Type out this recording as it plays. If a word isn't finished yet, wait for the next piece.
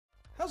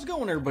How's it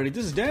going, everybody?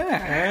 This is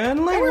Dan,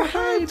 and we're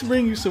hyped to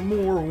bring you some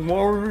more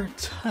WarioWare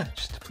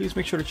Touched. Please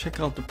make sure to check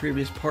out the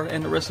previous part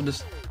and the rest of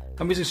this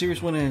amazing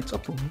series when it's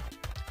uploaded,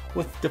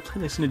 with the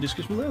playlist in the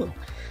description below.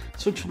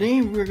 So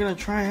today we're gonna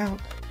try out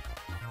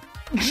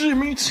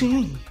Jimmy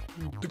T,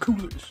 the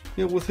coolest.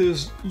 Yeah, with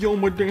his Yo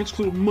My Dance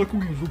Club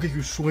Microgames will get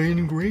you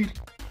swaying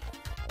great.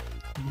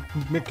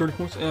 Make 30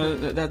 points.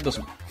 That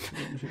doesn't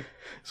matter.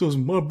 So his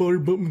My Body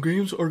Button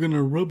games are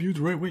gonna rub you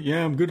the right way.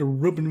 Yeah, I'm good at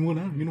rubbing one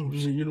out. You know what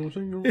I'm saying? You know what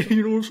I'm saying?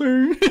 You know what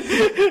I'm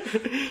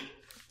saying?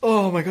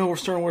 Oh my god, we're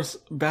starting with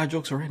bad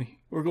jokes already.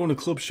 We're going to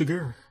Club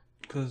Sugar.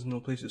 Because no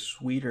place is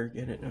sweeter,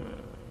 get it?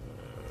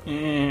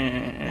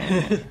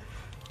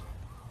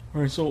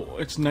 Alright, so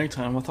it's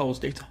nighttime. I thought it was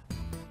daytime.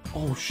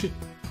 Oh shit.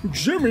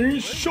 Jimmy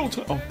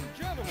Showtime!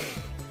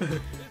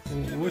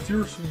 With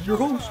your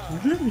host,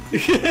 Jimmy.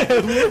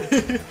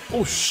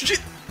 Oh shit!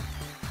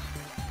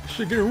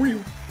 Shit getting real.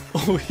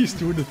 Oh, he's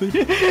doing the thing.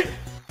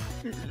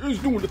 He's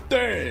doing the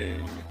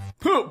thing.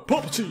 Huh,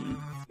 Papa T,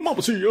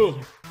 Mama T,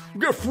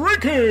 get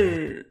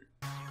freaky!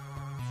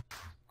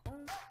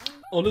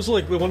 Oh, this is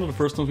like one of the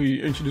first times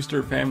we introduced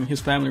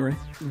his family, right?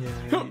 Yeah.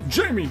 Huh,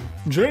 Jamie,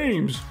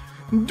 James,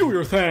 do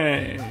your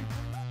thing.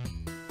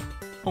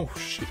 Oh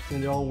shit.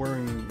 And they're all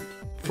wearing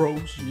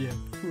froze. Yeah,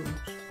 froze.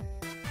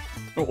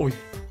 Oh yeah.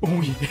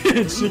 Oh yeah.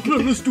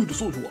 Let's do the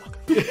soldier walk.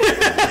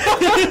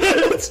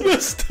 That's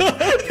messed up.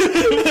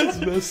 That's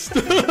messed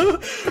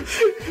up.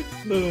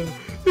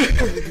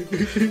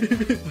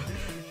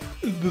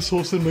 This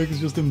whole cinematic is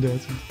just them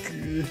dancing.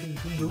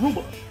 The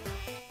robot.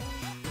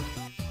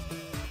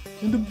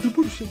 And the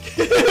booty shake.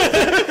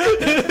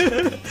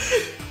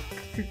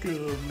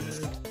 Oh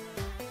man.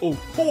 Oh,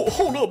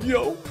 hold up,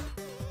 yo.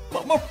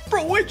 My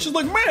bro itches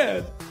like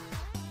mad.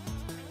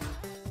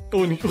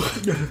 Oh, and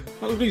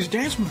look at these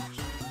dance moves.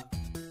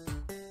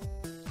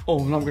 Oh,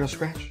 now I'm gonna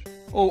scratch.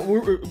 Oh,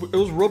 it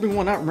was rubbing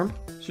one out, remember?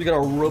 So you gotta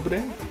rub it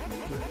in.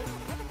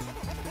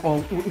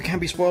 Oh, we can't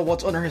be spoiled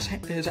what's under his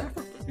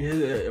afro.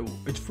 Yeah,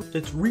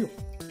 it's real.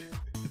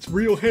 It's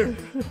real hair.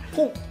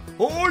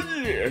 Oh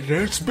yeah,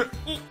 that's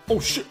oh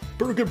shit,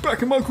 better get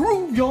back in my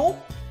groove, y'all.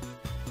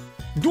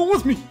 Do it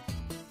with me.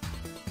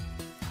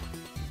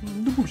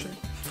 The booty shake.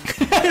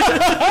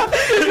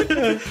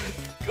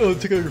 Oh,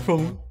 take out your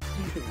phone.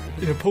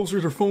 Yeah, pose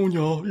with your phone,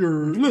 y'all.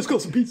 Let's go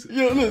some pizza.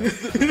 Yeah,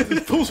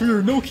 pose for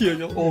your Nokia,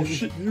 y'all. Oh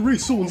shit, you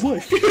erased someone's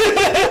life.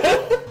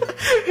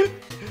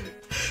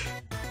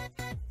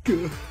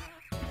 Good.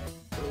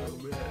 Oh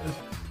man,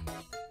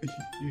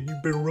 you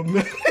better rub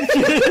that.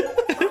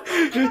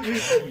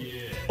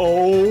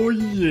 Oh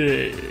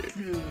yeah.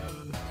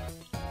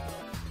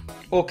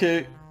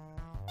 Okay.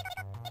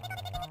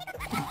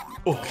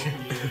 Okay.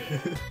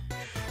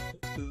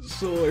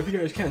 So, if you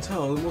guys can't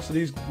tell, most of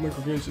these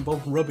microgames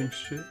involve rubbing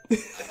shit.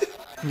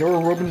 You're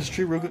rubbing this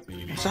tree real good.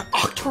 It's that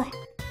Octra!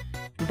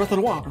 Breath of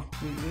the Wild.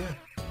 Yeah.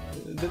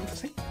 They're the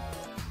same.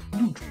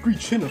 You 3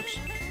 chin-ups.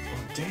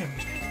 Oh, damn.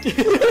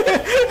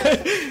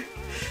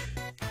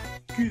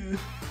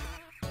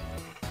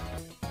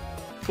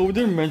 Oh, we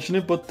didn't mention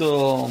it, but the...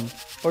 oh,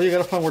 you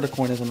gotta find where the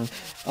coin is on it.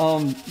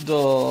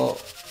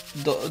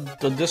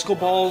 The disco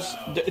balls,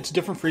 it's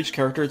different for each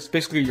character. It's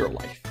basically your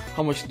life.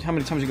 How many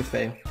times you can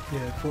fail.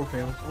 Yeah, 4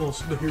 fails. Well,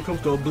 so here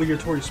comes the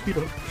obligatory speed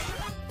up.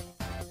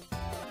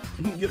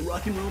 Get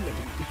rock and roll, man.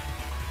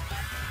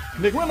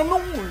 Make random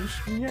noise.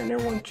 Yeah, and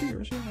everyone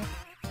cheers, yeah.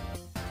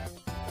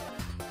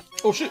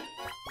 Oh shit.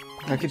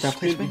 Gotta get that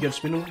place. You gotta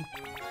spin on.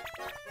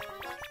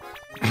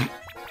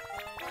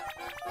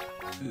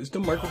 Is the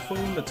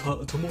microphone a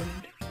tumbleweed?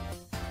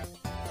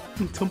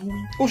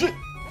 Tumbleweed? Oh shit.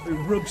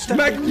 Rub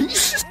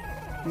Magnesis.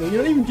 No,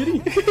 you're not even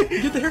getting it.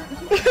 Get there.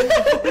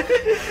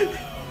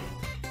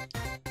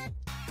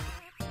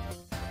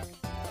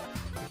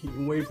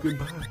 You wave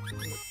goodbye.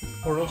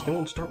 Or else they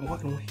won't start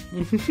walking away.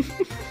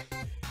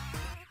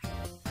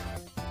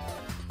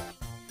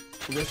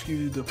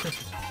 Rescue the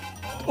princess.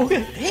 Oh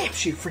yeah, damn,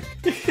 she freak.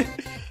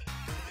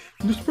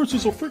 This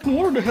princess will freaking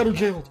learn to had her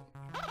jailed.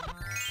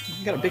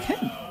 You got a big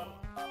head.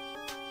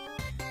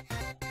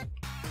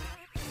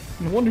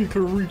 No wonder you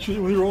could reach it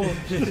with your arms.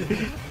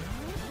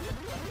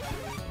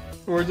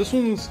 Or this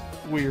one's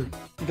weird.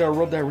 You gotta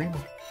rub that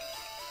rainbow.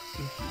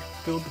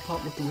 Fill the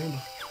pot with the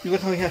rainbow. You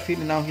look how he has feet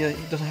and now he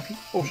doesn't have feet?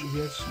 Oh shit. He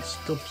has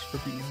stumps for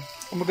feet now.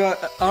 Oh my god,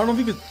 I don't know if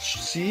you could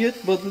see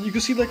it, but you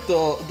can see like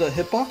the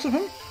hitbox of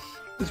him.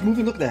 It's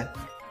moving, look at that.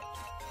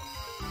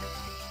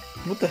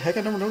 What the heck?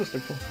 I never noticed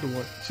that before. The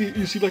what? See,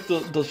 you see like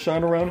the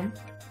shine around him?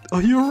 Oh,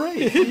 you're right.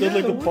 Yeah,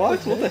 like the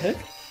box? What the heck?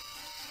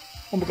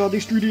 Oh my god,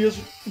 these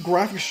 3DS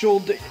graphics show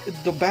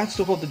the bad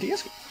stuff of the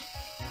DS games.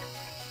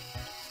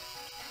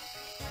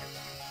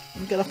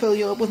 I'm gonna fill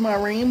you up with my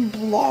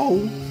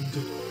rainbow.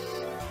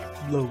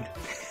 Load.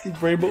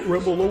 Rainbow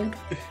load.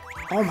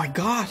 Oh my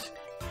god.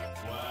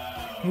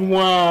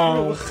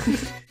 Wow.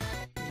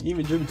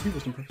 Even Jimmy T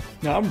was impressed.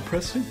 Nah, I'm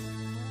impressed too.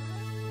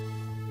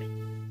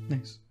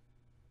 Nice.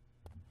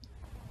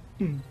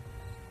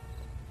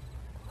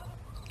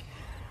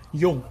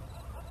 Yo,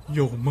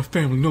 my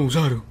family knows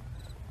how to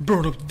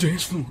burn up the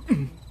dance floor.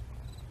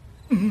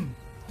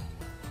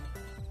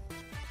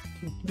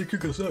 They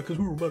kicked us out because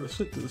we were about to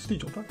sit to the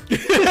stage on fire.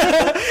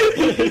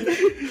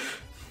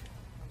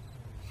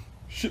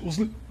 Shit was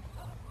lit.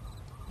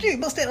 You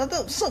must have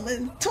done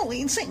something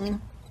totally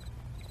insane.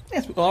 I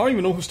don't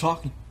even know who's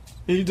talking.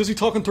 Does he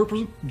talk in third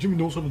person? Jimmy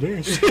knows how to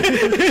dance.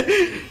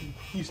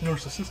 He's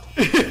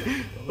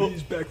narcissistic. Oh,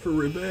 he's back for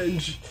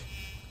revenge.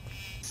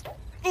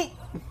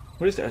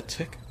 What is that, a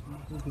tick?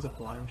 He's a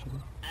fly or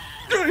something.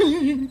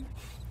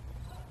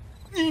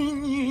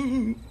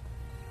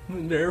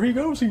 There he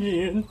goes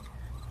again.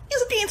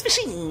 He's a dance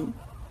machine.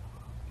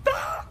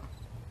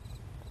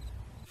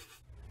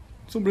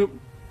 Somebody...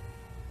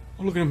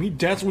 Oh, look at him, he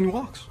dances when he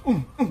walks.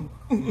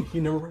 He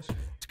never rests.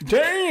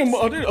 Damn,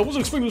 I wasn't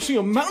expecting to see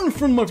a mountain in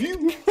front of my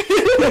view.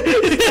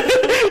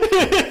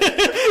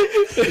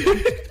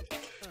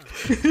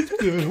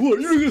 What,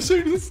 you're gonna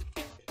say this?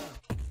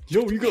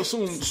 Yo, you got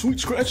some sweet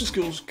scratching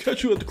skills.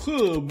 Catch you at the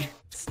club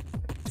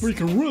where you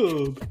can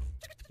rub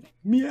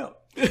Me out.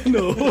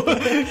 No.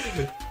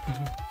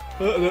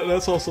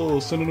 That's also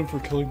a synonym for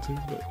killing too.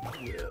 But...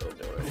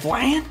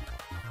 Flan?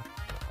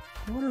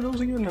 What are those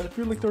again? I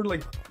feel like they're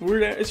like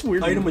weird. It's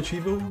weird. item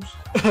achievos.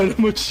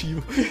 Item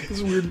achieve.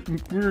 It's weird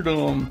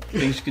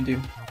things you can do.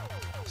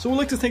 So we'd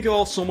like to thank you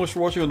all so much for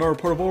watching another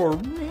part of our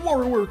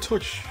WarioWare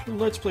Touched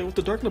Let's Play with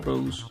the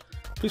DarkLightBros.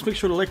 Please make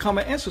sure to like,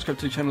 comment, and subscribe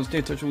to the channel. Stay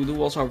in touch. We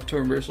do also have Twitter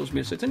and various social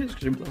media sites in the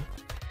description below.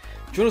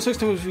 Join us next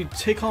time as we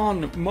take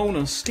on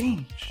Mona's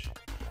stage.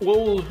 What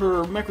will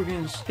her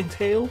Microgames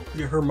entail?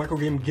 Yeah, her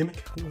microgame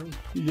gimmick.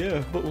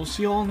 Yeah, but we'll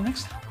see you all in the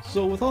next time.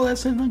 So with all that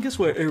said, guess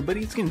what,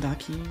 everybody? It's getting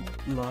dark here.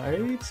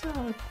 Lights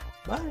out.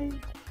 Bye.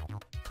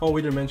 Oh,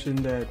 we didn't mention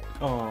that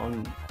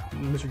on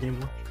Mr. Game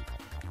Watch.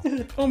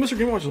 Oh, Mr.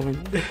 Game Watch is over.